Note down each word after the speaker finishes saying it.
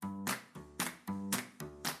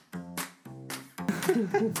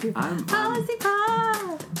I'm Policy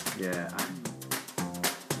Pod. Yeah.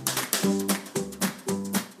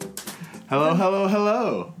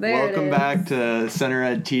 Hello. There Welcome it is. back to Center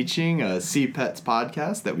Ed Teaching, a CPETS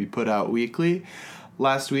podcast that we put out weekly.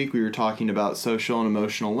 Last week we were talking about social and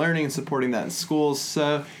emotional learning and supporting that in schools,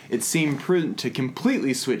 so it seemed prudent to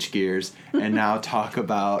completely switch gears and now talk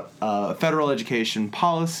about federal education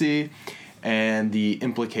policy and the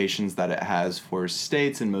implications that it has for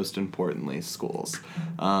states and, most importantly, schools.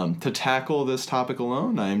 To tackle this topic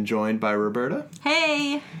alone, I am joined by Roberta.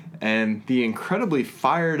 Hey. And the incredibly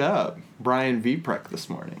fired up Brian Veprek this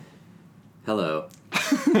morning. Hello.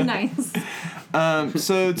 Nice.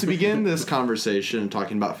 So to begin this conversation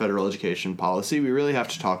talking about federal education policy, we really have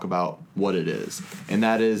to talk about what it is. And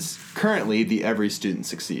that is currently the Every Student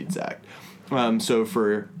Succeeds Act. So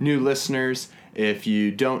for new listeners, if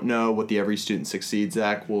you don't know what the Every Student Succeeds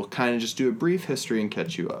Act, we'll kind of just do a brief history and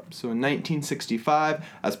catch you up. So in 1965,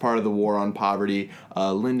 as part of the War on Poverty,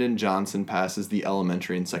 Lyndon Johnson passes the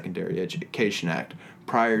Elementary and Secondary Education Act.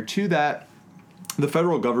 Prior to that, the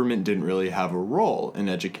federal government didn't really have a role in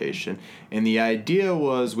education. And the idea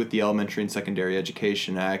was, with the Elementary and Secondary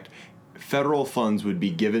Education Act, federal funds would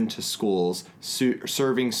be given to schools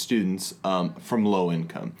serving students from low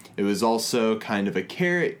income. It was also kind of a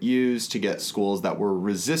carrot used to get schools that were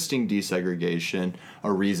resisting desegregation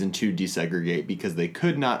a reason to desegregate because they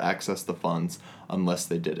could not access the funds unless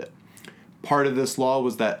they did it. Part of this law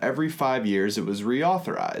was that every 5 years it was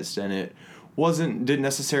reauthorized, and it didn't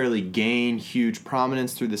necessarily gain huge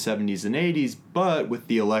prominence through the 70s and 80s, but with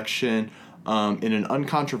the election in an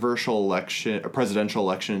uncontroversial presidential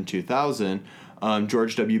election in 2000,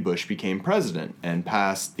 George W. Bush became president and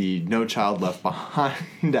passed the No Child Left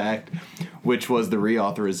Behind Act, which was the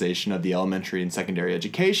reauthorization of the Elementary and Secondary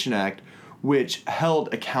Education Act, which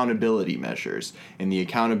held accountability measures. And the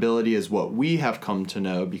accountability is what we have come to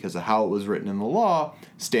know because of how it was written in the law,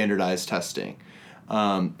 standardized testing.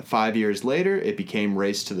 5 years later, it became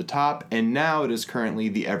Race to the Top, and now it is currently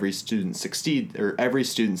the Every Student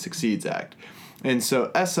Succeeds Act. And so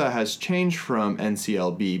ESSA has changed from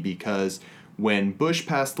NCLB because when Bush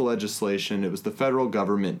passed the legislation, it was the federal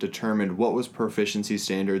government determined what was proficiency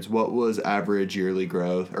standards, what was average yearly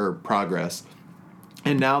growth or progress,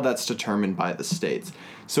 and now that's determined by the states.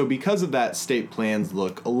 So because of that, state plans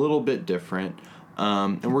look a little bit different.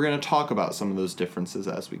 And we're going to talk about some of those differences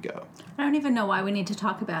as we go. I don't even know why we need to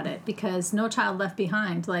talk about it because No Child Left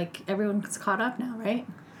Behind, like everyone's caught up now, right?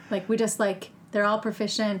 Like we just they're all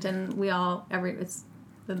proficient and we all,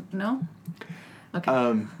 no?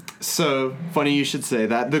 Okay. So funny you should say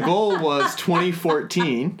that. The goal was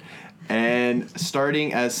 2014 and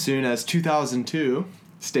starting as soon as 2002,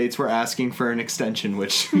 states were asking for an extension,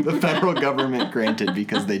 which the federal government granted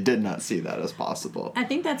because they did not see that as possible. I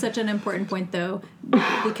think that's such an important point, though,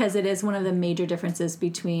 because it is one of the major differences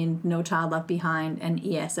between No Child Left Behind and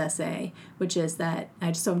ESSA, which is that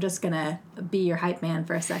I'm just going to be your hype man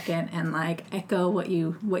for a second and echo what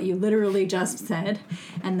you literally just said,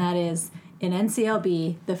 and that is in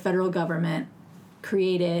NCLB, the federal government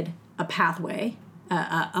created a pathway,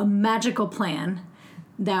 a magical plan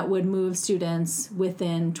that would move students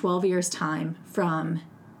within 12 years' time from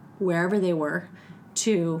wherever they were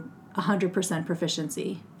to 100%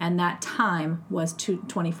 proficiency. And that time was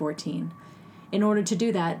 2014. In order to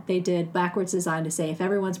do that, they did backwards design to say if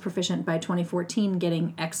everyone's proficient by 2014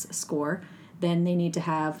 getting X score, then they need to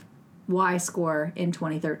have Y score in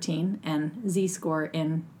 2013 and Z score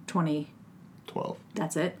in 2012.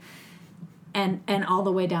 That's it. And all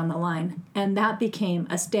the way down the line. And that became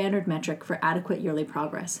a standard metric for adequate yearly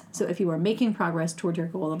progress. So if you were making progress toward your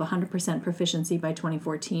goal of 100% proficiency by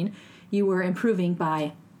 2014, you were improving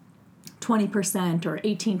by 20% or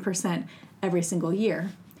 18% every single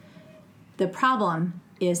year. The problem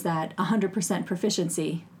is that 100%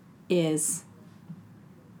 proficiency is,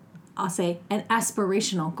 I'll say, an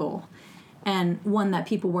aspirational goal, and one that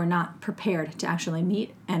people were not prepared to actually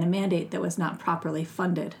meet, and a mandate that was not properly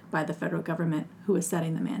funded by the federal government who was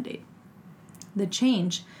setting the mandate. The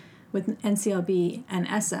change with NCLB and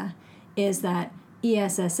ESSA is that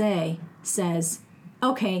ESSA says,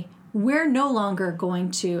 okay, we're no longer going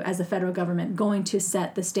to, as the federal government, going to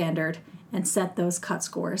set the standard and set those cut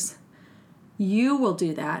scores. You will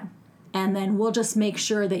do that, and then we'll just make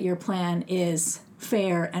sure that your plan is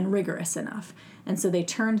fair and rigorous enough. And so they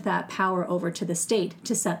turned that power over to the state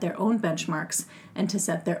to set their own benchmarks and to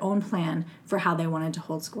set their own plan for how they wanted to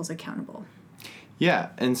hold schools accountable. Yeah,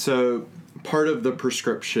 and so part of the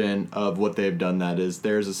prescription of what they've done that is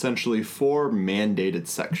there's essentially 4 mandated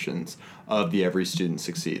sections of the Every Student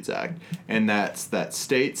Succeeds Act, and that's that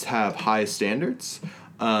states have high standards,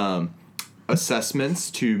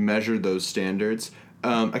 assessments to measure those standards.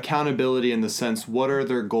 Accountability in the sense, what are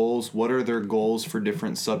their goals? What are their goals for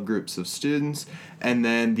different subgroups of students? And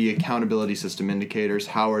then the accountability system indicators,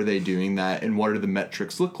 how are they doing that? And what are the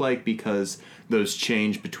metrics look like? Because those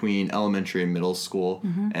change between elementary and middle school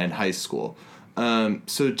and high school.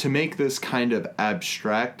 So to make this kind of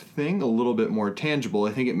abstract thing a little bit more tangible,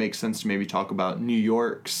 I think it makes sense to maybe talk about New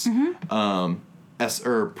York's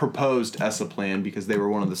proposed ESSA plan, because they were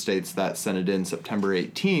one of the states that sent it in September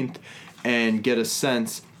 18th, and get a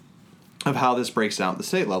sense of how this breaks down at the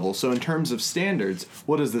state level. So in terms of standards,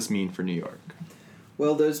 what does this mean for New York?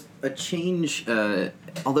 Well, there's a change,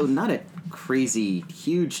 although not a crazy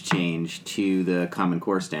huge change, to the Common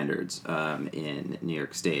Core standards in New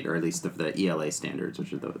York State, or at least the ELA standards,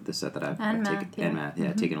 which are the set that I've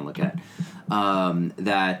taken a look at.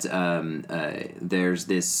 There's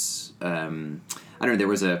this... I don't know, there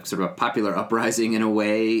was a sort of a popular uprising in a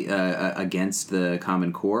way against the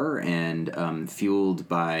Common Core, and fueled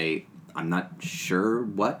by, I'm not sure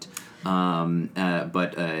what, but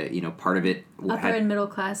part of it... Upper and middle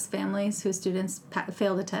class families whose students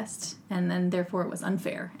failed a test, and then therefore it was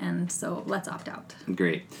unfair, and so let's opt out.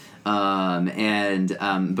 Great. But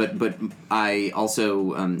I also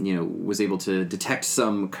was able to detect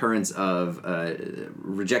some currents of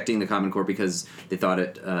rejecting the Common Core because they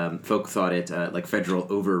thought folk thought it like federal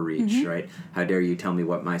overreach, right? How dare you tell me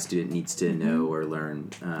what my student needs to know or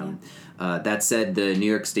learn? That said, the New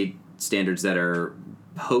York State standards that are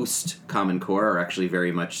post Common Core are actually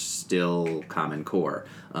very much still Common Core.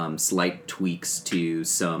 Slight tweaks to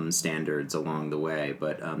some standards along the way,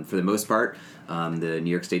 but for the most part, the New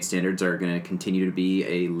York State standards are going to continue to be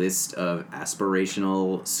a list of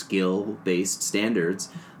aspirational, skill-based standards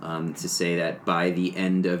to say that by the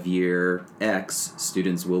end of year X,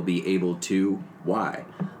 students will be able to Y.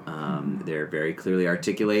 They're very clearly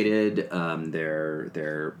articulated.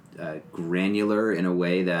 They're granular in a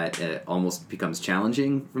way that almost becomes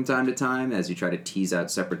challenging from time to time as you try to tease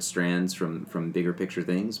out separate strands from bigger picture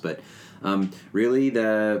things. But really,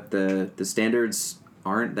 the standards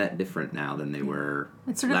aren't that different now than they were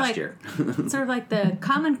last year. It's sort of like the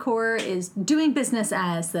Common Core is doing business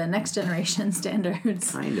as the next generation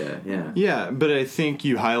standards. Kinda, yeah. Yeah, but I think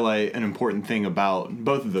you highlight an important thing about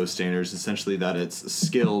both of those standards, essentially that it's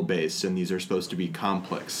skill-based, and these are supposed to be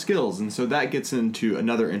complex skills. And so that gets into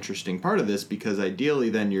another interesting part of this, because ideally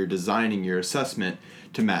then you're designing your assessment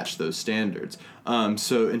to match those standards.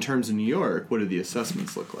 So in terms of New York, what do the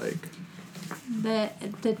assessments look like?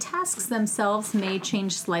 The tasks themselves may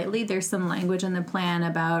change slightly. There's some language in the plan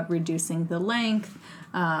about reducing the length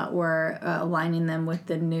or aligning them with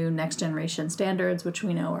the new next generation standards, which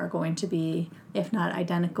we know are going to be, if not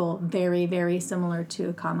identical, very, very similar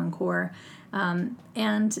to Common Core. And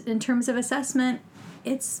in terms of assessment,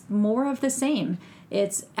 it's more of the same.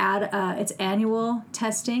 It's annual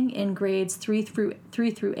testing in grades 3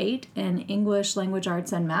 through 8 in English, language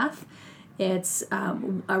arts, and math. It's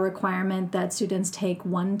a requirement that students take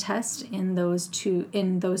one test in those two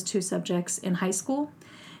subjects in high school,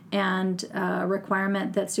 and a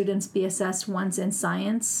requirement that students be assessed once in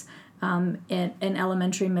science in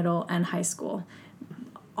elementary, middle, and high school.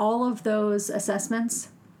 All of those assessments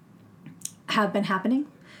have been happening.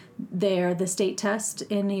 They're the state test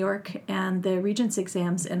in New York and the Regents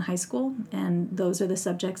exams in high school, and those are the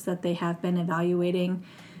subjects that they have been evaluating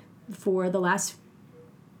for the last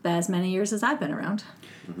as many years as I've been around.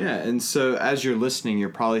 Yeah, and so as you're listening, you're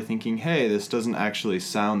probably thinking, hey, this doesn't actually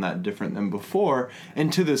sound that different than before.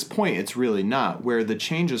 And to this point, it's really not. Where the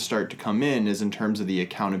changes start to come in is in terms of the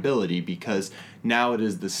accountability, because now it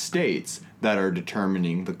is the states that are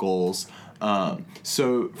determining the goals.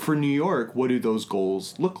 So for New York, what do those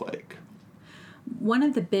goals look like? One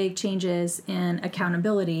of the big changes in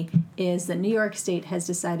accountability is that New York State has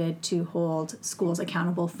decided to hold schools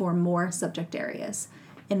accountable for more subject areas.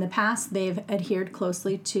 In the past, they've adhered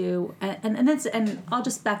closely to, and I'll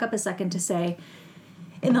just back up a second to say,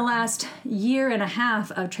 in the last year and a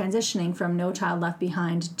half of transitioning from No Child Left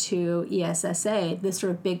Behind to ESSA, this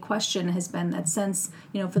sort of big question has been that since,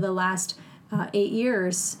 for the last 8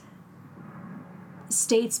 years,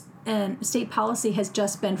 state policy has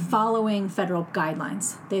just been following federal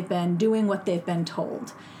guidelines. They've been doing what they've been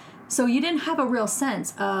told. So you didn't have a real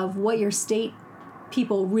sense of what your state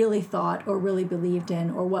people really thought or really believed in,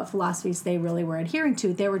 or what philosophies they really were adhering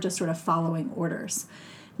to. They were just sort of following orders.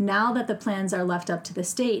 Now that the plans are left up to the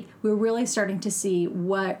state, we're really starting to see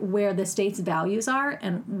where the state's values are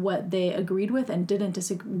and what they agreed with and didn't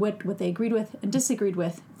disagree, what they agreed with and disagreed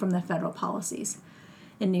with from the federal policies.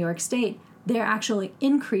 In New York State, they're actually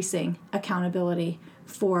increasing accountability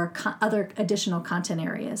for other additional content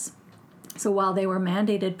areas. So while they were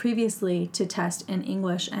mandated previously to test in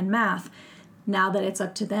English and math, now that it's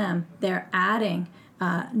up to them, they're adding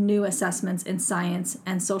new assessments in science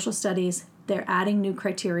and social studies. They're adding new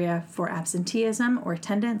criteria for absenteeism or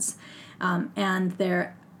attendance, and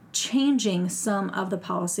they're changing some of the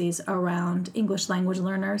policies around English language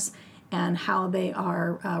learners and how they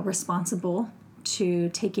are responsible to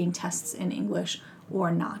taking tests in English or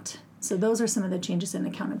not. So those are some of the changes in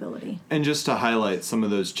accountability. And just to highlight some of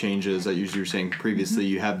those changes that you were saying previously,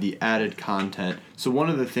 you have the added content. So one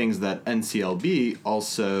of the things that NCLB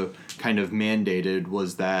also kind of mandated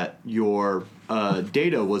was that your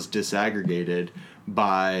data was disaggregated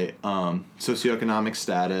by socioeconomic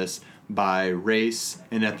status, by race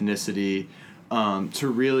and ethnicity, to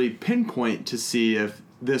really pinpoint to see if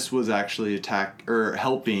this was actually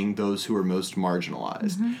helping those who are most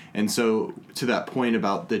marginalized. Mm-hmm. And so to that point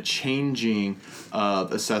about the changing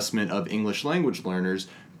of assessment of English language learners,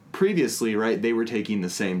 previously, right, they were taking the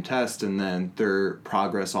same test and then their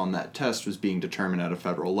progress on that test was being determined at a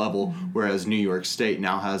federal level, mm-hmm. whereas New York State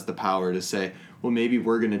now has the power to say, well, maybe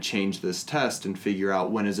we're going to change this test and figure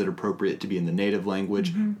out when is it appropriate to be in the native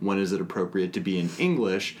language, mm-hmm. when is it appropriate to be in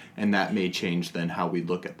English, and that may change then how we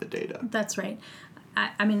look at the data. That's right.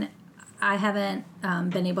 I mean, I haven't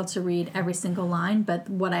been able to read every single line, but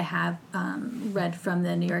what I have read from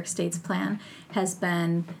the New York State's plan has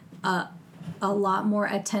been a lot more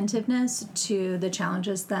attentiveness to the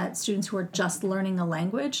challenges that students who are just learning a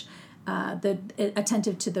language,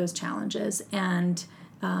 attentive to those challenges. And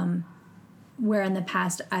where in the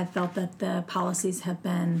past I felt that the policies have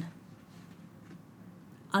been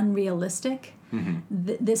unrealistic, mm-hmm.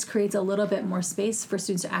 This creates a little bit more space for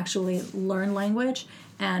students to actually learn language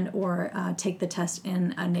and or take the test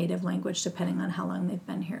in a native language depending on how long they've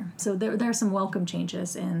been here. So there are some welcome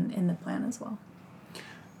changes in the plan as well.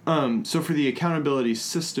 So for the accountability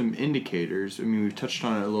system indicators, I mean, we've touched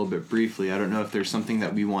on it a little bit briefly. I don't know if there's something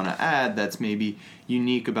that we want to add that's maybe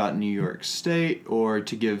unique about New York State or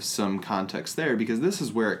to give some context there, because this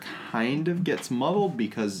is where it kind of gets muddled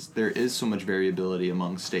because there is so much variability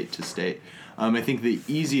among state to state. I think the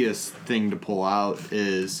easiest thing to pull out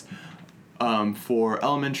is for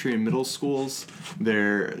elementary and middle schools,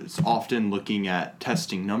 there's often looking at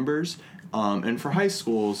testing numbers. And for high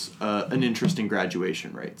schools, an interest in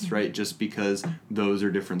graduation rates, right? Just because those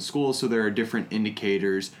are different schools, so there are different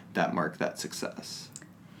indicators that mark that success.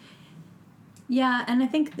 Yeah, and I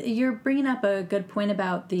think you're bringing up a good point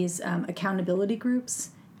about these accountability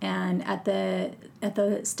groups. And at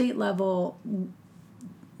the state level,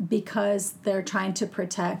 because they're trying to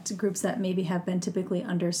protect groups that maybe have been typically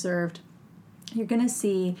underserved, you're going to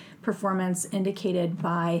see performance indicated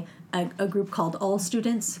by a group called All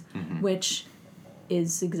Students, mm-hmm. which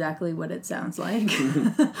is exactly what it sounds like.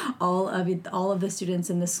 all of the students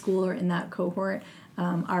in the school or in that cohort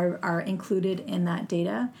are included in that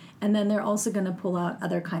data. And then they're also going to pull out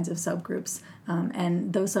other kinds of subgroups.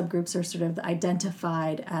 And those subgroups are sort of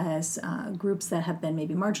identified as groups that have been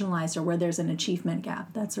maybe marginalized or where there's an achievement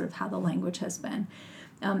gap. That's sort of how the language has been.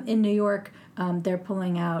 In New York, they're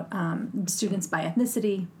pulling out students by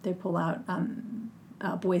ethnicity. They pull out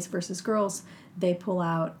boys versus girls. They pull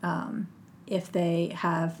out if they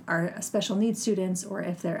are special needs students or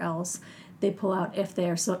if they're ELs. They pull out if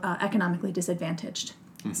they're economically disadvantaged.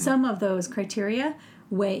 Mm-hmm. Some of those criteria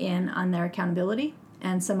weigh in on their accountability,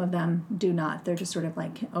 and some of them do not. They're just sort of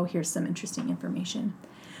like, oh, here's some interesting information.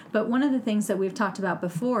 But one of the things that we've talked about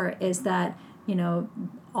before is that, you know,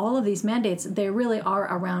 all of these mandates, they really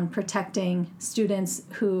are around protecting students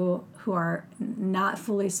who are not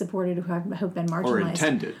fully supported, who have been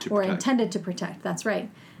marginalized. Or intended to protect. That's right.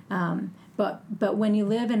 But when you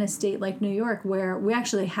live in a state like New York, where we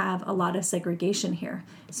actually have a lot of segregation here,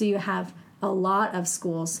 so you have a lot of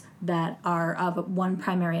schools that are of one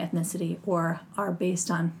primary ethnicity or are based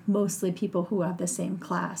on mostly people who have the same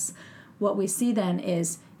class. What we see then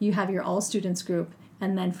is you have your all students group,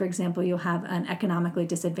 and then, for example, you'll have an economically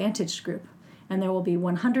disadvantaged group, and there will be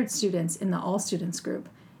 100 students in the all students group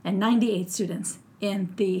and 98 students in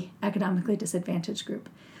the economically disadvantaged group.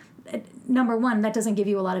 Number one, that doesn't give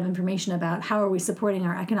you a lot of information about how are we supporting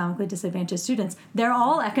our economically disadvantaged students. They're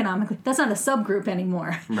all economically, that's not a subgroup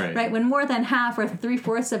anymore, right? When more than half or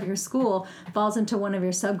 3/4 of your school falls into one of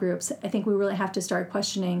your subgroups, I think we really have to start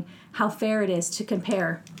questioning how fair it is to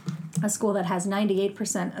compare a school that has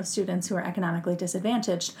 98% of students who are economically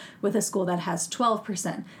disadvantaged with a school that has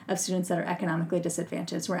 12% of students that are economically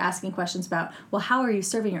disadvantaged. We're asking questions about, well, how are you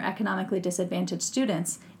serving your economically disadvantaged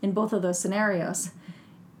students in both of those scenarios?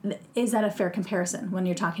 Is that a fair comparison when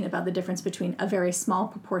you're talking about the difference between a very small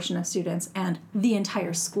proportion of students and the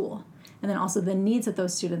entire school? and then also the needs that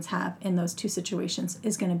those students have in those two situations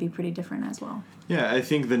is going to be pretty different as well. Yeah, I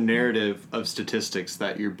think the narrative of statistics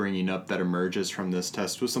that you're bringing up that emerges from this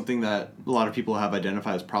test was something that a lot of people have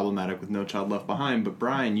identified as problematic with No Child Left Behind. But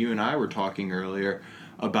Brian, you and I were talking earlier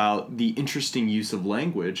about the interesting use of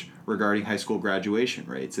language regarding high school graduation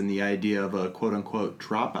rates and the idea of a quote-unquote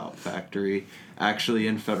dropout factory actually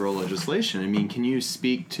in federal legislation. I mean, can you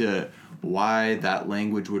speak to why that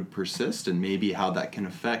language would persist and maybe how that can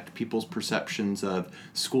affect people's perceptions of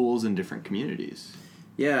schools in different communities?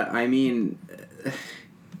 Yeah, I mean,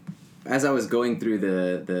 as I was going through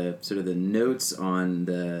the sort of the notes on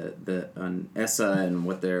on ESSA and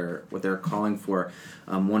what they're calling for,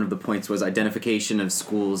 one of the points was identification of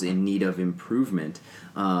schools in need of improvement,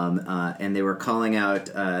 and they were calling out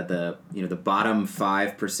the bottom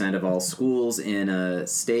 5% of all schools in a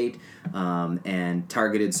state, and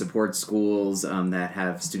targeted support schools that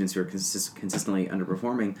have students who are consistently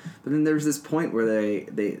underperforming. But then there's this point where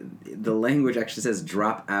the language actually says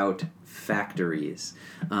drop out factories,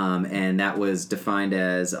 and that was defined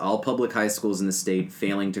as all public high schools in the state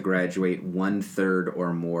failing to graduate 1/3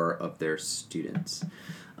 or more of their students.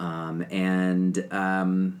 I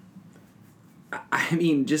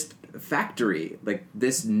mean, just factory, like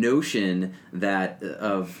this notion that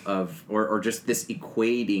or just this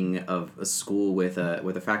equating of a school with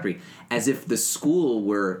a factory, as if the school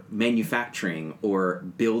were manufacturing or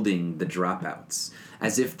building the dropouts,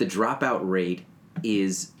 as if the dropout rate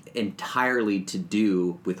is entirely to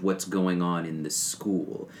do with what's going on in the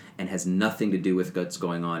school and has nothing to do with what's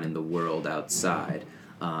going on in the world outside.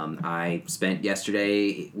 I spent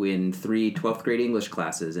yesterday in 3 12th grade English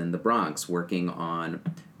classes in the Bronx working on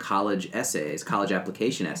college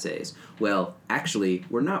application essays. Well, actually,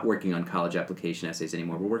 we're not working on college application essays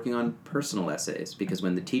anymore. We're working on personal essays, because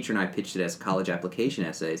when the teacher and I pitched it as college application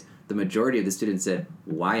essays, the majority of the students said,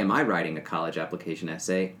 why am I writing a college application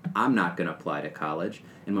essay? I'm not going to apply to college.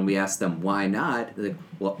 And when we asked them why not, they're like,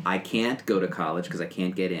 well, I can't go to college because I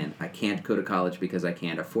can't get in. I can't go to college because I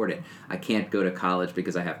can't afford it. I can't go to college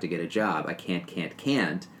because I have to get a job. I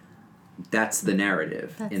can't. That's the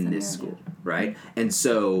narrative in this school, right? And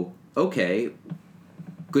so, okay,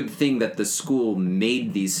 good thing that the school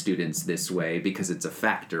made these students this way because it's a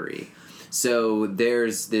factory. So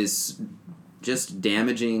there's this just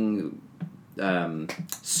damaging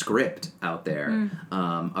script out there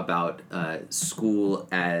about school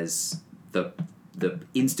as the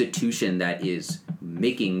institution that is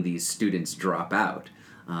making these students drop out,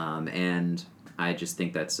 and I just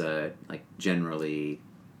think that's generally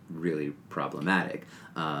really problematic.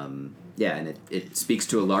 And it speaks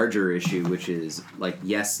to a larger issue, which is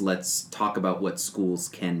yes, let's talk about what schools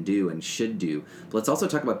can do and should do, but let's also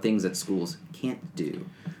talk about things that schools can't do.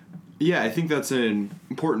 Yeah, I think that's an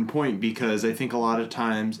important point, because I think a lot of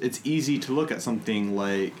times it's easy to look at something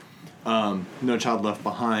like No Child Left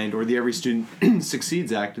Behind or the Every Student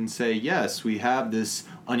Succeeds Act and say, yes, we have this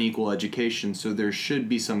unequal education, so there should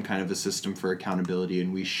be some kind of a system for accountability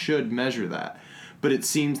and we should measure that. But it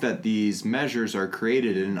seems that these measures are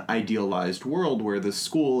created in an idealized world where the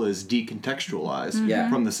school is decontextualized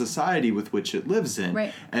from the society with which it lives in.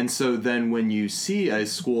 Right. And so then when you see a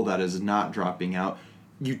school that is not dropping out,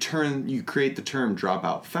 you create the term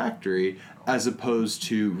dropout factory as opposed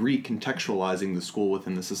to recontextualizing the school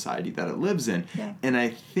within the society that it lives in. Yeah. And I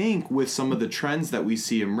think with some of the trends that we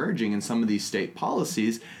see emerging in some of these state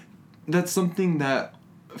policies, that's something that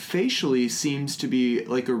facially seems to be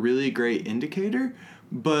like a really great indicator,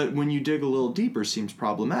 but when you dig a little deeper seems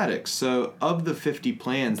problematic. So of the 50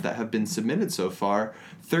 plans that have been submitted so far,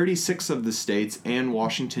 36 of the states and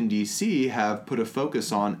Washington, D.C. have put a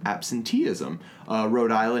focus on absenteeism.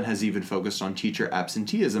 Rhode Island has even focused on teacher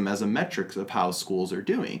absenteeism as a metric of how schools are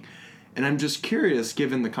doing. And I'm just curious,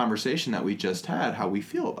 given the conversation that we just had, how we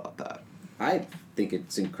feel about that. I think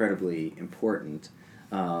it's incredibly important.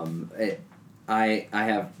 I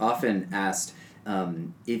have often asked,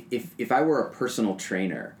 if I were a personal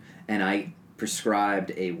trainer and I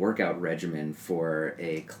prescribed a workout regimen for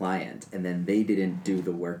a client and then they didn't do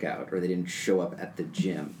the workout or they didn't show up at the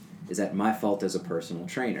gym, is that my fault as a personal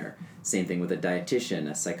trainer? Same thing with a dietitian,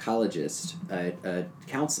 a psychologist, a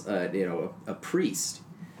counselor, a priest,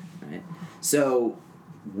 right? So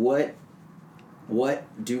what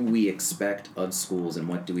do we expect of schools and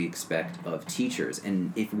what do we expect of teachers?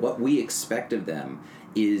 And if what we expect of them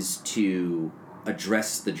is to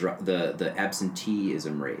address the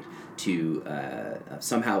absenteeism rate, to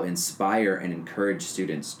somehow inspire and encourage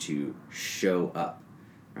students to show up,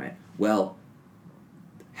 right? Well,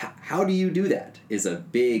 how do you do that is a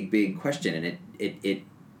big question, and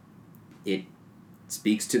it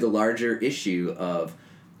speaks to the larger issue of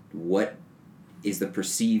what is the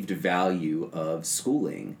perceived value of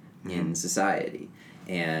schooling in society.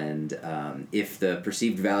 And if the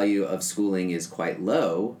perceived value of schooling is quite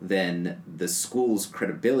low, then the school's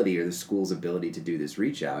credibility or the school's ability to do this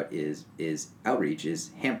outreach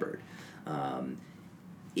is hampered.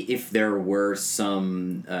 If there were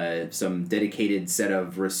some dedicated set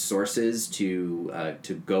of resources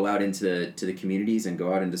to go out into the communities and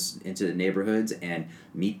go out into the neighborhoods and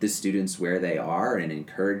meet the students where they are and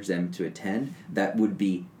encourage them to attend, that would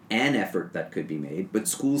be an effort that could be made. But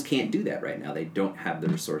schools can't do that right now. They don't have the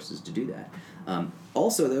resources to do that.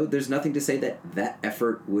 Also, though, there's nothing to say that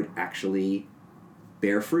effort would actually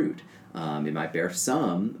bear fruit. It might bear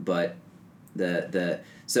some, but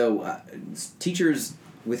teachers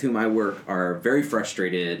with whom I work are very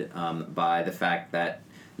frustrated by the fact that,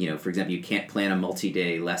 for example, you can't plan a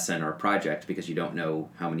multi-day lesson or project because you don't know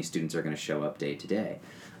how many students are going to show up day to day.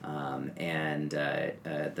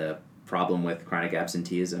 The problem with chronic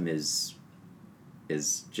absenteeism is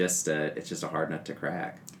just a hard nut to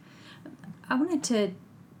crack. I wanted to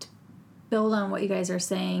build on what you guys are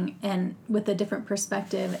saying and with a different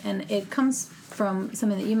perspective, and it comes from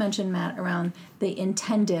something that you mentioned, Matt, around the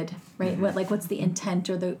intended, right? Mm-hmm. What's the intent,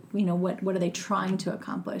 or the what are they trying to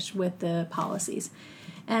accomplish with the policies?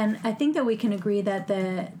 And I think that we can agree that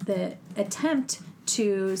the attempt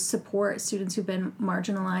to support students who've been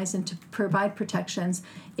marginalized and to provide protections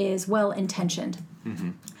is well-intentioned.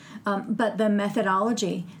 Mm-hmm. But the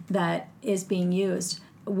methodology that is being used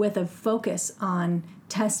with a focus on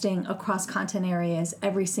testing across content areas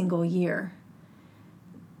every single year,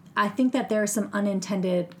 I think that there are some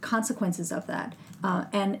unintended consequences of that.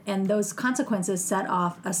 And those consequences set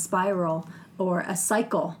off a spiral or a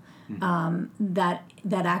cycle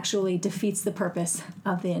that actually defeats the purpose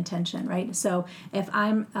of the intention, right? So if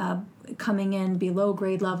I'm coming in below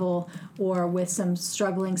grade level or with some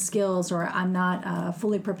struggling skills, or I'm not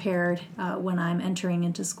fully prepared when I'm entering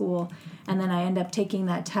into school, and then I end up taking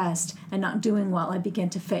that test and not doing well, I begin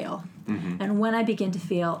to fail. Mm-hmm. And when I begin to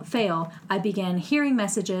fail, I begin hearing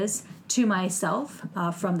messages to myself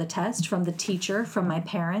from the test, from the teacher, from my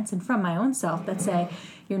parents, and from my own self that say,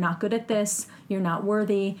 you're not good at this, you're not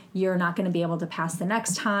worthy, you're not going to be able to pass the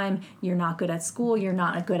next time, you're not good at school, you're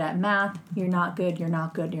not good at math, you're not good, you're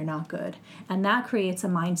not good, you're not good. And that creates a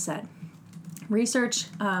mindset. Research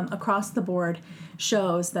across the board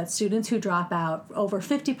shows that students who drop out, over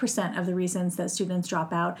 50% of the reasons that students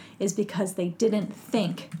drop out is because they didn't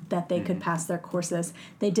think that they could pass their courses.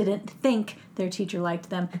 They didn't think their teacher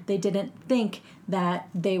liked them. They didn't think that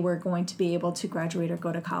they were going to be able to graduate or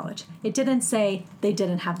go to college. It didn't say they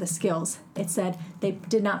didn't have the skills. It said they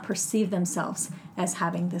did not perceive themselves as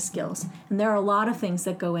having the skills. And there are a lot of things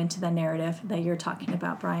that go into the narrative that you're talking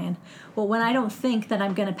about, Brian. Well, when I don't think that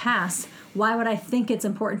I'm going to pass, why would I think it's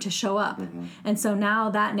important to show up? Mm-hmm. And so now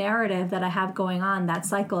that narrative that I have going on, that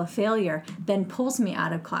cycle of failure, then pulls me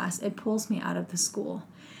out of class. It pulls me out of the school.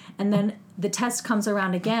 And then the test comes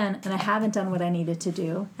around again, and I haven't done what I needed to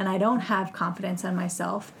do, and I don't have confidence in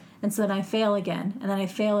myself. And so then I fail again, and then I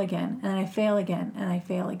fail again, and then I fail again, and I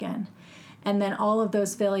fail again. And then all of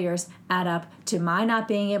those failures add up to my not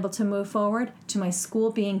being able to move forward, to my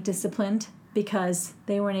school being disciplined because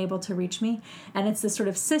they weren't able to reach me. And it's this sort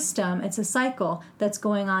of system, it's a cycle that's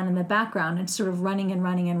going on in the background. It's sort of running and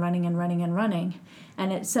running and running and running and running.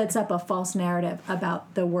 And it sets up a false narrative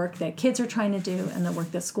about the work that kids are trying to do and the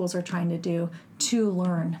work that schools are trying to do to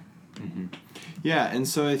learn. Mm-hmm. Yeah, and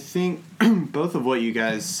so I think both of what you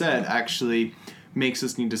guys said actually makes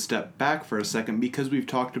us need to step back for a second, because we've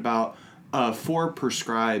talked about 4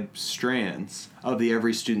 prescribed strands of the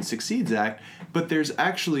Every Student Succeeds Act, but there's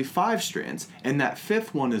actually 5 strands, and that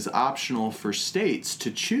 5th one is optional for states to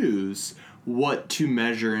choose what to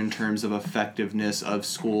measure in terms of effectiveness of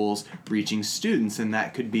schools reaching students, and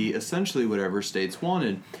that could be essentially whatever states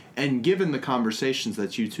wanted. And given the conversations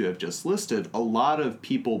that you two have just listed, a lot of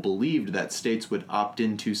people believed that states would opt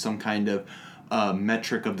into some kind of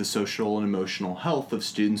metric of the social and emotional health of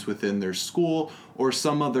students within their school, or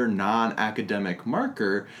some other non-academic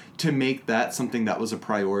marker to make that something that was a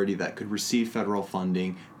priority, that could receive federal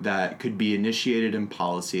funding, that could be initiated in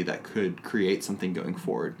policy, that could create something going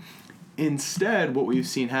forward. Instead, what we've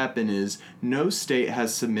seen happen is no state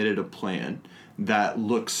has submitted a plan that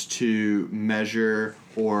looks to measure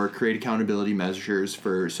or create accountability measures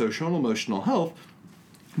for social and emotional health,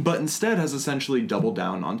 but instead has essentially doubled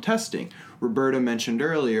down on testing. Roberta mentioned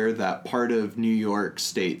earlier that part of New York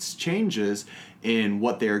State's changes in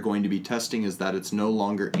what they are going to be testing is that it's no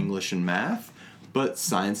longer English and math, but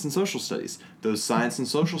science and social studies. Those science and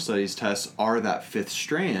social studies tests are that fifth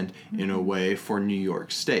strand in a way for New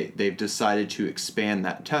York State. They've decided to expand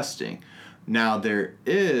that testing. Now, there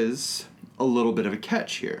is a little bit of a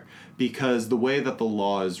catch here, because the way that the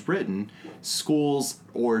law is written, schools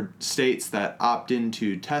or states that opt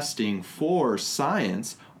into testing for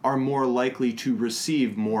science are more likely to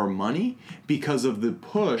receive more money because of the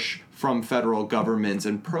push from federal governments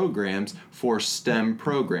and programs for STEM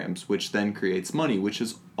programs, which then creates money, which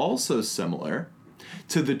is also similar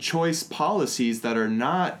to the choice policies that are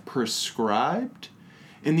not prescribed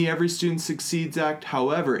in the Every Student Succeeds Act.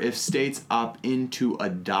 However, if states opt into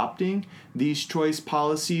adopting these choice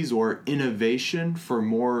policies or innovation for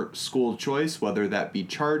more school choice, whether that be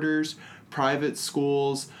charters, private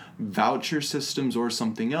schools, voucher systems, or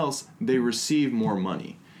something else, they receive more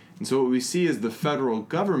money. And so what we see is the federal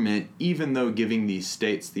government, even though giving these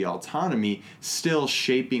states the autonomy, still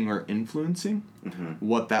shaping or influencing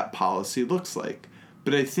what that policy looks like.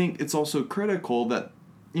 But I think it's also critical that,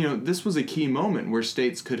 this was a key moment where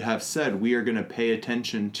states could have said, we are going to pay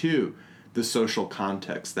attention to the social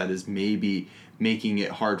context that is maybe making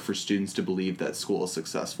it hard for students to believe that school is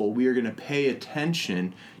successful. We are going to pay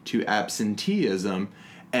attention to absenteeism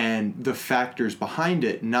and the factors behind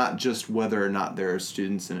it, not just whether or not there are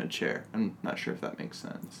students in a chair. I'm not sure if that makes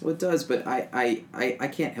sense. Well, it does, but I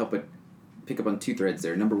can't help but pick up on two threads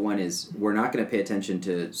there. Number one is we're not going to pay attention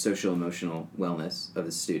to social-emotional wellness of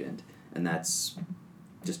the student, and that's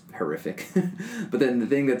just horrific. But then the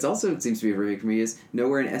thing that's also seems to be horrific for me is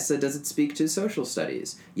nowhere in ESSA does it speak to social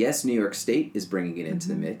studies. Yes, New York State is bringing it into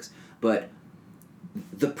the mix, but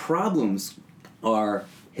the problems are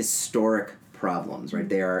historic problems, right?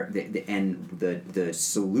 They are, and the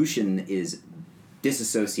solution is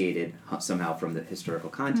disassociated somehow from the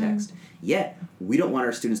historical context. Yet, we don't want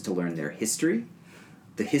our students to learn their history,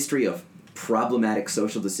 the history of problematic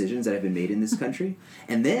social decisions that have been made in this country,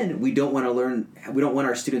 and then we don't want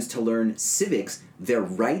our students to learn civics, their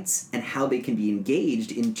rights, and how they can be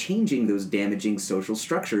engaged in changing those damaging social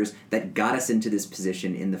structures that got us into this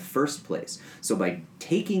position in the first place. So by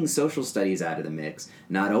taking social studies out of the mix,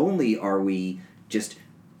 not only are we just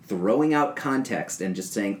throwing out context and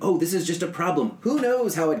just saying, oh, this is just a problem, who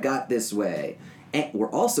knows how it got this way, and we're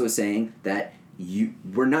also saying that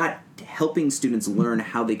we're not helping students learn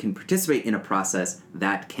how they can participate in a process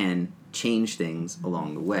that can change things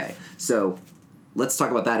along the way. So let's talk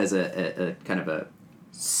about that as a kind of a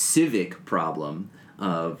civic problem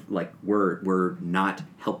of, like, we're not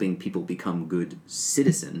helping people become good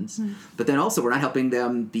citizens, but then also we're not helping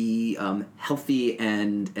them be healthy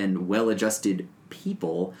and well-adjusted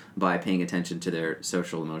people by paying attention to their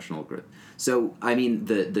social emotional growth. So, I mean,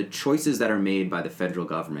 the choices that are made by the federal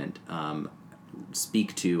government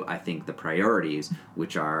speak to, I think, the priorities,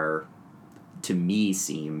 which are, to me,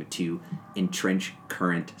 seem to entrench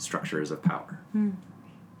current structures of power.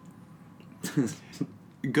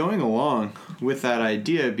 Going along with that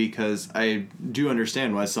idea, because I do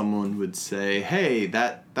understand why someone would say, hey,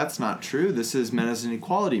 that's not true. This is meant as an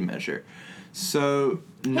equality measure. So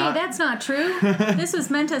hey, that's not true. This was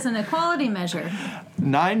meant as an equality measure.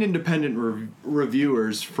 9 independent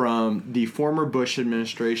reviewers from the former Bush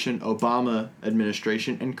administration, Obama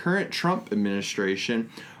administration, and current Trump administration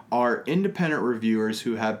are independent reviewers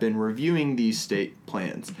who have been reviewing these state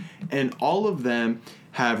plans. And all of them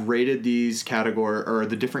have rated these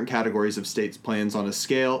the different categories of states plans on a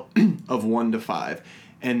scale of 1 to 5.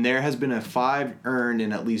 And there has been a 5 earned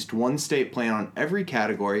in at least one state plan on every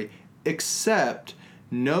category, except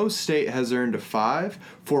no state has earned a 5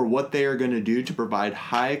 for what they are going to do to provide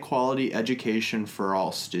high-quality education for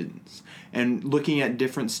all students. And looking at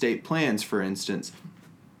different state plans, for instance,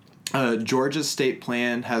 Georgia's state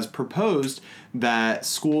plan has proposed that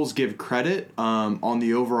schools give credit on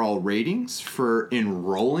the overall ratings for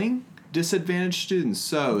enrolling disadvantaged students.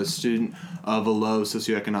 So a student of a low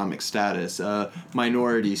socioeconomic status, a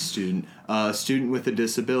minority student, a student with a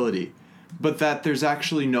disability, but that there's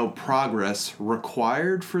actually no progress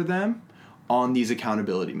required for them on these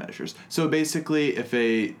accountability measures. So basically, if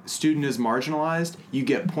a student is marginalized, you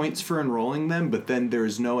get points for enrolling them, but then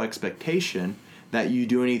there's no expectation that you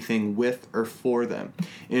do anything with or for them.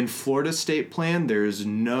 In Florida state plan, there's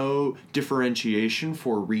no differentiation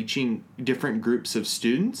for reaching different groups of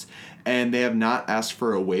students, and they have not asked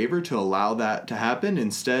for a waiver to allow that to happen.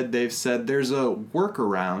 Instead, they've said there's a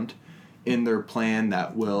workaround in their plan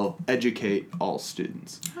that will educate all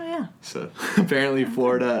students. Oh, yeah. So apparently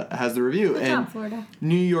Florida has the review. Good and job, Florida.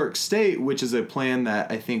 New York State, which is a plan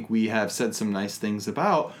that I think we have said some nice things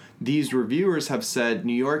about, these reviewers have said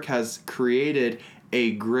New York has created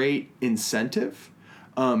a great incentive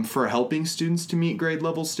for helping students to meet grade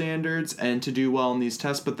level standards and to do well in these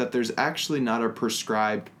tests, but that there's actually not a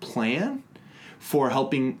prescribed plan for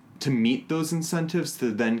helping to meet those incentives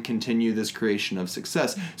to then continue this creation of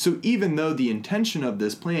success. So even though the intention of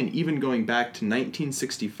this plan, even going back to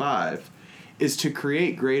 1965, is to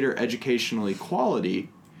create greater educational equality,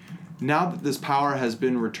 now that this power has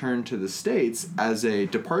been returned to the states as a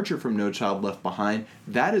departure from No Child Left Behind,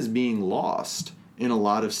 that is being lost in a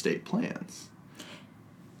lot of state plans.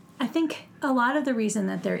 I think a lot of the reason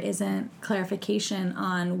that there isn't clarification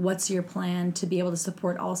on what's your plan to be able to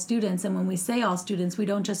support all students, and when we say all students, we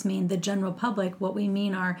don't just mean the general public. What we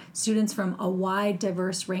mean are students from a wide,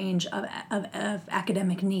 diverse range of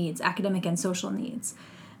academic needs, academic and social needs.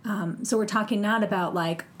 So we're talking not about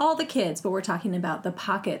like all the kids, but we're talking about the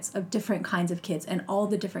pockets of different kinds of kids and all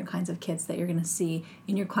the different kinds of kids that you're going to see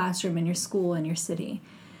in your classroom, in your school, in your city.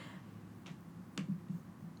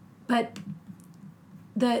 But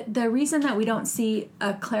the reason that we don't see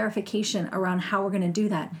a clarification around how we're going to do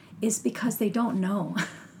that is because they don't know,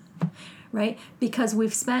 right? Because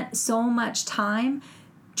we've spent so much time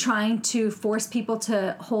trying to force people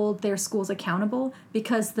to hold their schools accountable,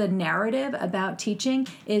 because the narrative about teaching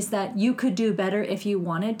is that you could do better if you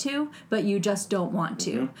wanted to, but you just don't want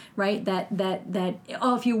to, right? That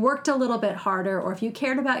if you worked a little bit harder, or if you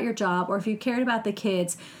cared about your job, or if you cared about the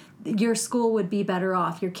kids, your school would be better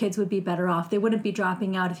off, your kids would be better off. They wouldn't be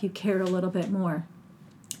dropping out if you cared a little bit more.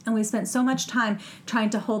 And we spent so much time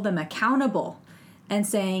trying to hold them accountable and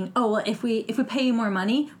saying, oh, well, if we pay you more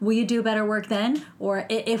money, will you do better work then? Or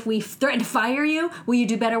if we threaten to fire you, will you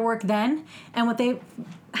do better work then? And what they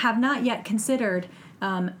have not yet considered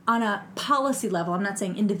on a policy level, I'm not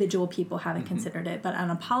saying individual people haven't considered it, but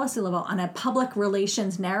on a policy level, on a public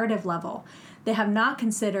relations narrative level, they have not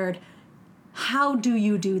considered, how do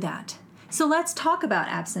you do that? So let's talk about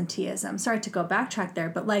absenteeism. Sorry to go backtrack there,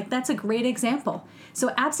 but that's a great example.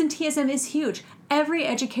 So absenteeism is huge. Every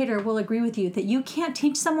educator will agree with you that you can't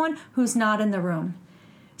teach someone who's not in the room.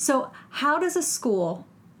 So how does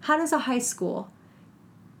a high school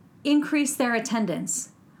increase their attendance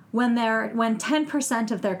when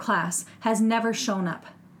 10% of their class has never shown up?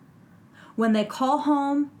 When they call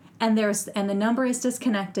home and the number is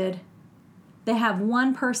disconnected, they have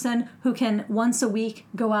one person who can once a week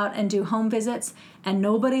go out and do home visits, and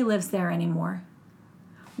nobody lives there anymore.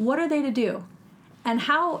 What are they to do? And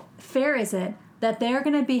how fair is it that they're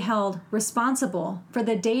going to be held responsible for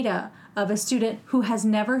the data of a student who has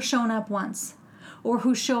never shown up once, or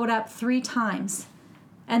who showed up 3 times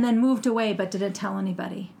and then moved away but didn't tell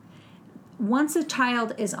anybody? Once a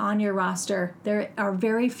child is on your roster, there are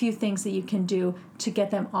very few things that you can do to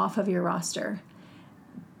get them off of your roster.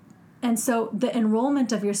 And so the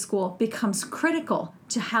enrollment of your school becomes critical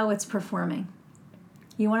to how it's performing.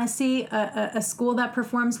 You want to see a school that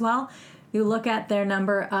performs well? You look at their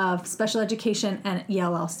number of special education and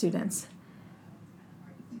ELL students.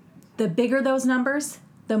 The bigger those numbers,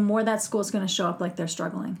 the more that school is going to show up like they're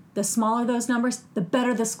struggling. The smaller those numbers, the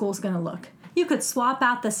better the school's going to look. You could swap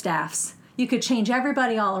out the staffs. You could change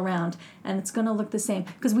everybody all around, and it's going to look the same,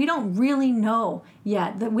 because we don't really know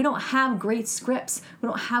yet. That we don't have great scripts. We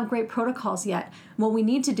don't have great protocols yet. What we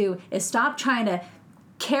need to do is stop trying to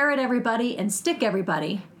carrot everybody and stick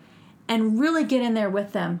everybody, and really get in there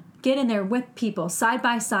with them. Get in there with people, side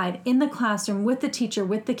by side, in the classroom, with the teacher,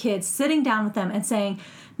 with the kids, sitting down with them and saying,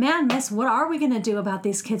 man, miss, what are we going to do about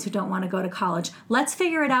these kids who don't want to go to college? Let's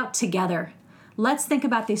figure it out together. Let's think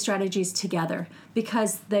about these strategies together,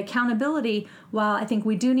 because the accountability, while I think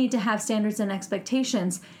we do need to have standards and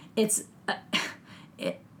expectations, it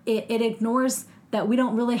ignores that we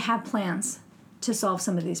don't really have plans to solve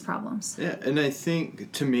some of these problems. Yeah, and I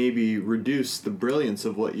think to maybe reduce the brilliance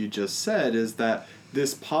of what you just said is that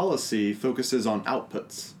this policy focuses on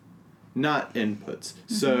outputs, not inputs.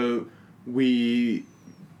 Mm-hmm. So we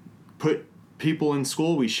put people in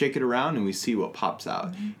school, we shake it around and we see what pops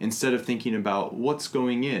out, instead of thinking about what's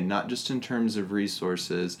going in, not just in terms of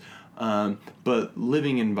resources, but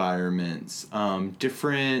living environments,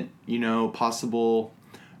 different, possible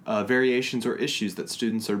variations or issues that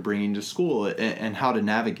students are bringing to school, and how to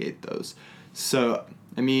navigate those. So,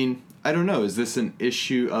 I don't know, is this an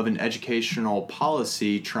issue of an educational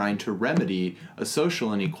policy trying to remedy a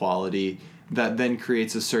social inequality that then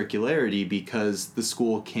creates a circularity because the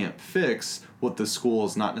school can't fix what the school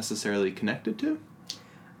is not necessarily connected to?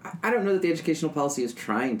 I don't know that the educational policy is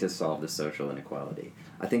trying to solve the social inequality.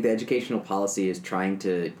 I think the educational policy is trying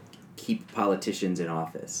to keep politicians in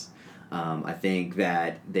office. I think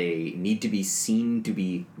that they need to be seen to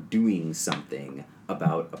be doing something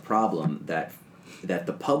about a problem that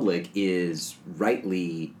the public is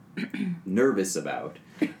rightly nervous about,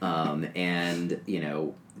 and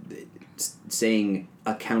saying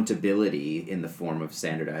accountability in the form of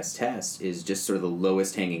standardized tests is just sort of the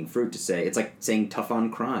lowest hanging fruit to say. It's like saying tough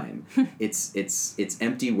on crime. it's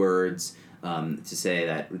empty words to say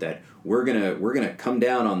that we're gonna come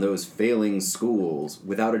down on those failing schools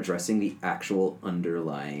without addressing the actual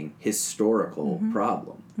underlying historical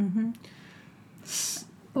problem.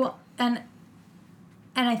 Well, and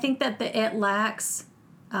I think that it lacks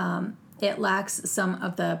some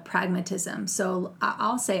of the pragmatism. So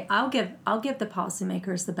I'll give the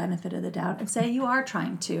policymakers the benefit of the doubt and say you are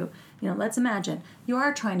trying to, let's imagine you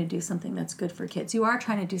are trying to do something that's good for kids. You are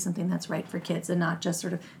trying to do something that's right for kids and not just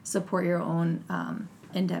sort of support your own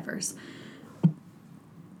endeavors.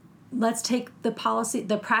 Let's take the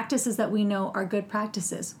practices that we know are good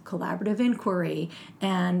practices, collaborative inquiry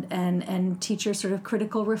and teacher sort of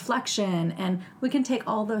critical reflection. And we can take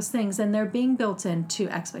all those things, and they're being built into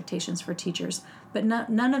expectations for teachers. But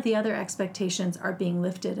none of the other expectations are being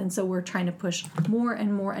lifted. And so we're trying to push more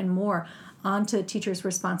and more and more onto teachers'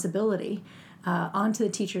 responsibility, onto the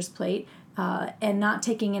teacher's plate, and not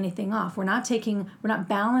taking anything off. We're not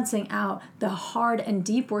balancing out the hard and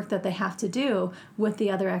deep work that they have to do with the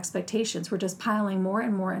other expectations. We're just piling more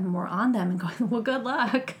and more and more on them and going, well, good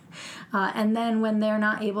luck. And then when they're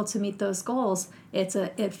not able to meet those goals,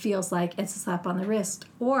 it feels like it's a slap on the wrist,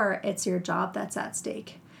 or it's your job that's at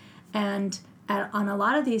stake. And on a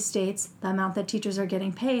lot of these states, the amount that teachers are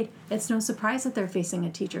getting paid, it's no surprise that they're facing a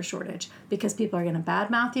teacher shortage because people are going to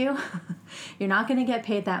badmouth you. You're not going to get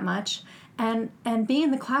paid that much. And being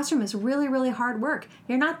in the classroom is really, really hard work.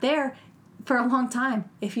 You're not there for a long time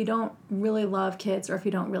if you don't really love kids or if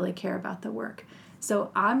you don't really care about the work. So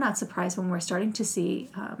I'm not surprised when we're starting to see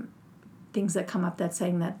things that come up that's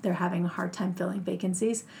saying that they're having a hard time filling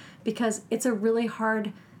vacancies, because it's a really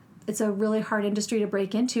hard industry to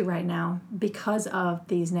break into right now because of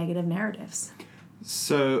these negative narratives.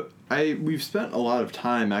 So we've spent a lot of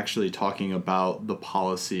time actually talking about the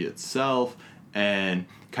policy itself and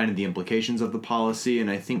kind of the implications of the policy, and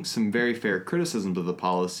I think some very fair criticisms of the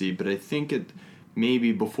policy, but I think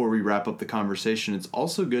maybe before we wrap up the conversation, it's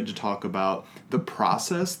also good to talk about the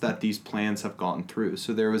process that these plans have gone through.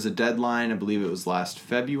 So there was a deadline, I believe it was last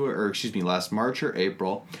March or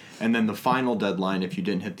April, and then the final deadline, if you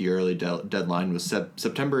didn't hit the early deadline, was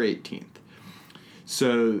September 18th.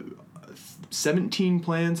 So 17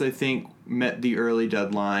 plans, I think, met the early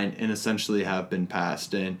deadline and essentially have been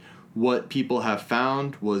passed. And what people have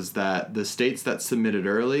found was that the states that submitted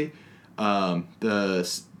early,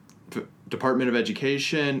 the Department of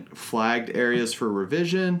Education flagged areas for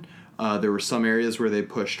revision. There were some areas where they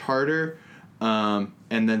pushed harder, and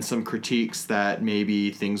then some critiques that maybe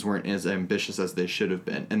things weren't as ambitious as they should have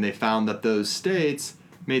been. And they found that those states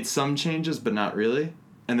made some changes, but not really,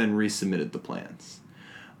 and then resubmitted the plans.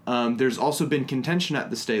 There's also been contention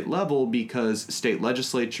at the state level because state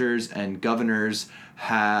legislatures and governors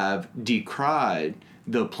have decried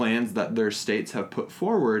the plans that their states have put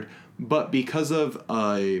forward, but because of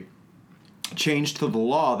a change to the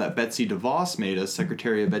law that Betsy DeVos made as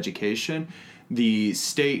Secretary of Education, the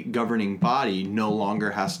state governing body no longer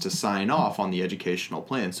has to sign off on the educational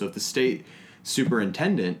plan. So if the state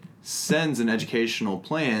superintendent sends an educational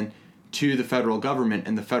plan to the federal government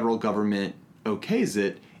and the federal government okays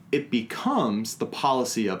it, it becomes the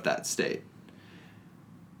policy of that state.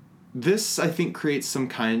 This, I think, creates some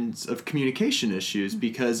kinds of communication issues,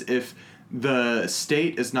 because if the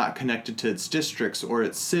state is not connected to its districts or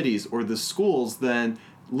its cities or the schools, then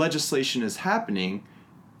legislation is happening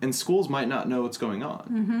and schools might not know what's going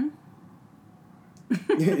on.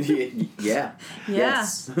 Mm-hmm. Yeah.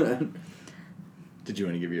 Yes. Did you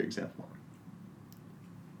want to give your example?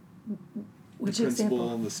 Which the principle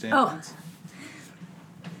example? and the standards.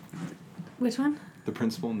 Which one? The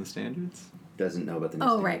principle and the standards? Doesn't know about the new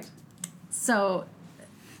Oh, standards. right. So,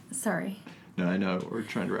 sorry. No, I know. We're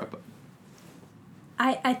trying to wrap up.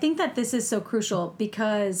 I think that this is so crucial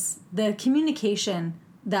because the communication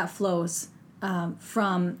that flows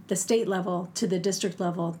from the state level to the district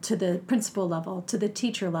level to the principal level to the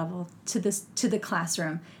teacher level to the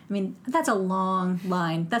classroom. I mean, that's a long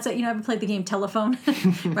line. That's ever played the game telephone,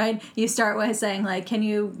 right? You start by saying like, "Can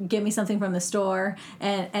you get me something from the store?"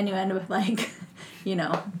 and you end with like,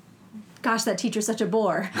 gosh, that teacher's such a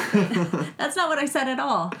bore. That's not what I said at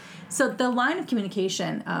all. So the line of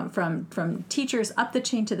communication from teachers up the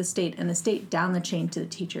chain to the state and the state down the chain to the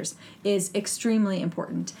teachers is extremely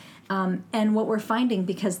important. And what we're finding,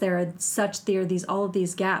 because there are all of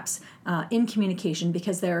these gaps in communication,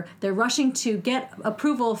 because they're rushing to get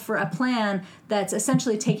approval for a plan that's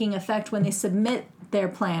essentially taking effect when they submit their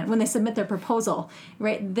plan, when they submit their proposal,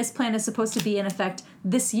 right? This plan is supposed to be in effect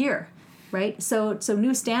this year. Right? So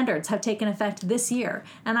new standards have taken effect this year.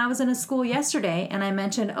 And I was in a school yesterday and I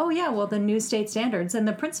mentioned, oh yeah, well, the new state standards. And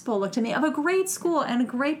the principal looked at me, of a great school and a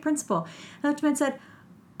great principal, and looked at me and said,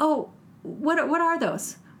 oh, what are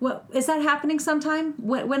those? What is that happening sometime?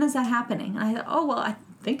 When is that happening? And I thought, oh, well, I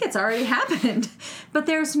think it's already happened. But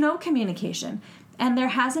there's no communication. And there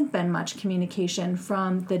hasn't been much communication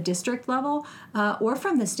from the district level or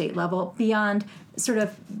from the state level beyond sort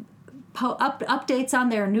of updates on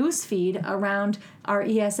their news feed around our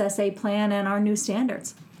ESSA plan and our new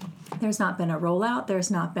standards. There's not been a rollout.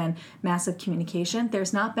 There's not been massive communication.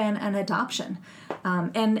 There's not been an adoption.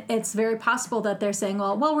 And it's very possible that they're saying,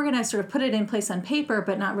 well, we're going to sort of put it in place on paper,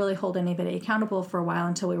 but not really hold anybody accountable for a while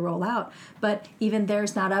until we roll out. But even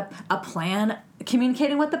there's not a plan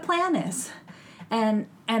communicating what the plan is.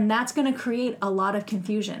 And that's going to create a lot of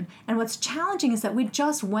confusion. And what's challenging is that we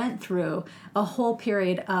just went through a whole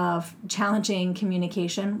period of challenging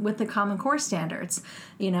communication with the Common Core standards,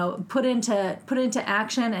 put into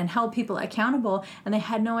action and held people accountable, and they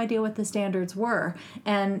had no idea what the standards were.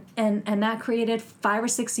 And that created 5 or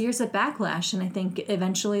 6 years of backlash. And I think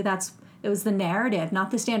eventually it was the narrative,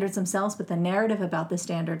 not the standards themselves, but the narrative about the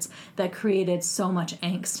standards that created so much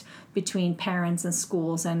angst between parents and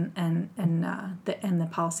schools and the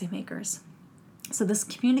policymakers. So this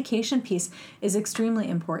communication piece is extremely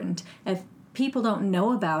important. If people don't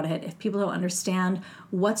know about it, if people don't understand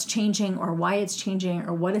what's changing or why it's changing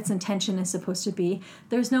or what its intention is supposed to be,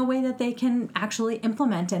 there's no way that they can actually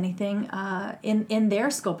implement anything in their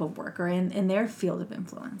scope of work or in their field of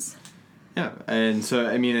influence. Yeah, and so,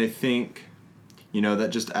 I think, that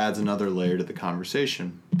just adds another layer to the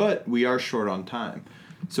conversation. But we are short on time.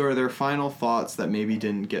 So are there final thoughts that maybe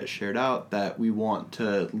didn't get shared out that we want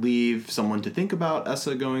to leave someone to think about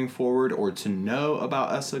ESSA going forward or to know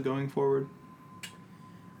about ESSA going forward?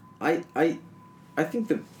 I think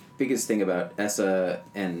the biggest thing about ESSA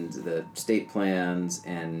and the state plans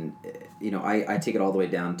and, I take it all the way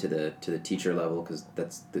down to the teacher level because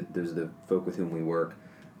those are the folk with whom we work.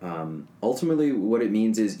 Ultimately, what it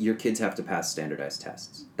means is your kids have to pass standardized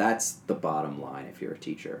tests. That's the bottom line if you're a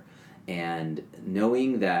teacher. And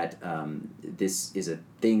knowing that this is a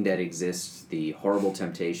thing that exists, the horrible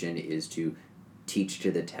temptation is to teach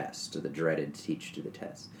to the test, or the dreaded teach to the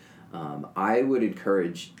test. I would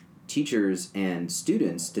encourage teachers and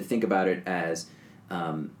students to think about it as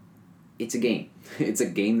it's a game. It's a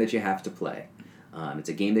game that you have to play. It's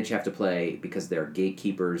a game that you have to play because there are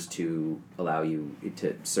gatekeepers to allow you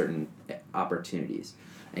to certain opportunities.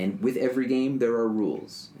 And with every game, there are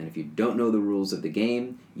rules. And if you don't know the rules of the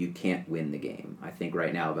game, you can't win the game. I think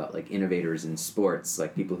right now about innovators in sports,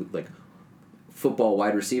 people who football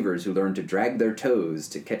wide receivers who learn to drag their toes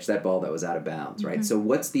to catch that ball that was out of bounds, right? Mm-hmm. So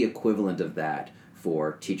what's the equivalent of that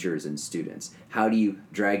for teachers and students? How do you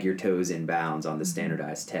drag your toes in bounds on the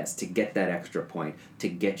standardized test to get that extra point, to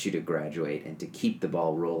get you to graduate, and to keep the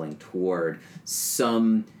ball rolling toward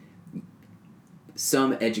some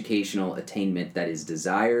educational attainment that is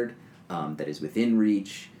desired, that is within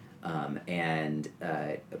reach, and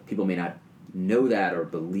people may not know that or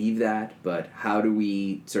believe that, but how do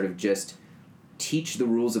we sort of just teach the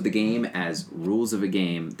rules of the game as rules of a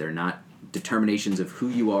game? They're not determinations of who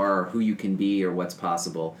you are or who you can be or what's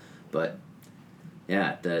possible, but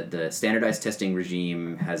yeah, the standardized testing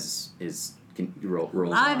regime rolls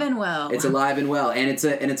alive on. And well. It's alive and well, and it's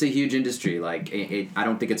a huge industry. I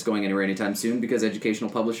don't think it's going anywhere anytime soon because educational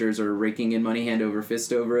publishers are raking in money hand over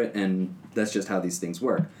fist over it, and that's just how these things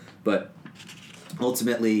work. But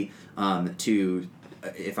ultimately,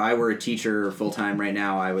 if I were a teacher full time right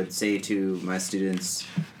now, I would say to my students,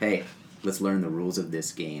 "Hey, let's learn the rules of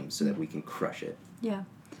this game so that we can crush it." Yeah,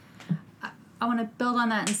 I want to build on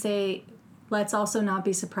that and say, let's also not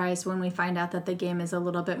be surprised when we find out that the game is a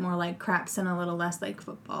little bit more like craps and a little less like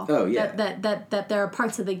football. Oh, yeah. That there are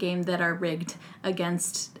parts of the game that are rigged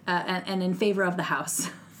against and in favor of the house.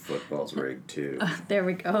 Football's rigged, too. There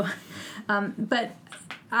we go. But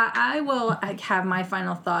I will have my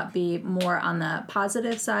final thought be more on the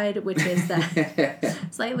positive side, which is that,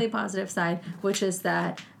 slightly positive side, which is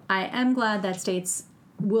that I am glad that states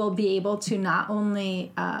will be able to not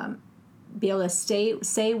only be able to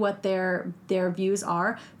say what their views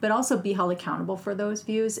are, but also be held accountable for those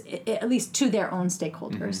views, at least to their own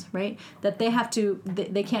stakeholders, right? That they have to,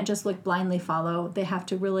 they can't just blindly follow. They have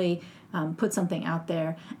to really put something out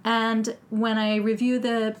there. And when I review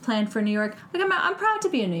the plan for New York, I'm proud to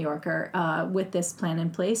be a New Yorker with this plan in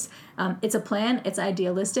place. It's a plan. It's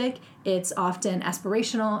idealistic. It's often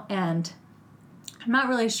aspirational, and I'm not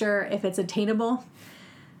really sure if it's attainable.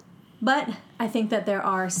 But I think that there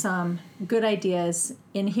are some good ideas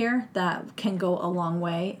in here that can go a long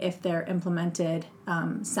way if they're implemented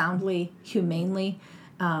soundly, humanely.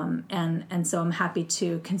 And so I'm happy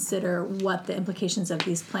to consider what the implications of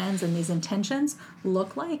these plans and these intentions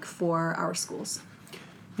look like for our schools.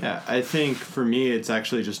 Yeah, I think for me it's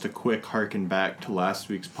actually just a quick harken back to last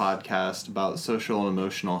week's podcast about social and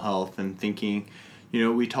emotional health, and thinking,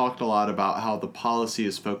 we talked a lot about how the policy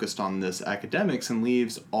is focused on this academics and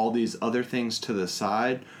leaves all these other things to the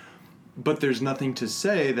side. But there's nothing to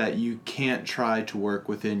say that you can't try to work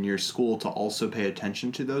within your school to also pay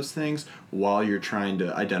attention to those things while you're trying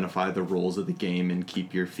to identify the rules of the game and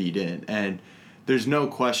keep your feet in. And there's no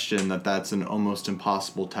question that that's an almost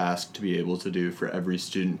impossible task to be able to do for every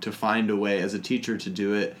student, to find a way as a teacher to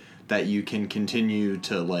do it that you can continue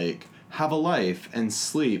to have a life and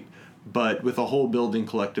sleep. But with a whole building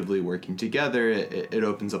collectively working together, it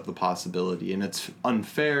opens up the possibility. And it's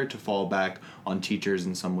unfair to fall back on teachers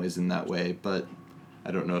in some ways in that way, but I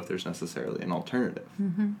don't know if there's necessarily an alternative.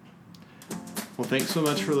 Mm-hmm. Well, thanks so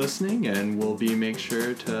much for listening, and we'll make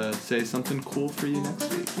sure to say something cool for you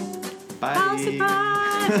next week. Bye!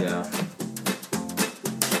 Bye. Yeah.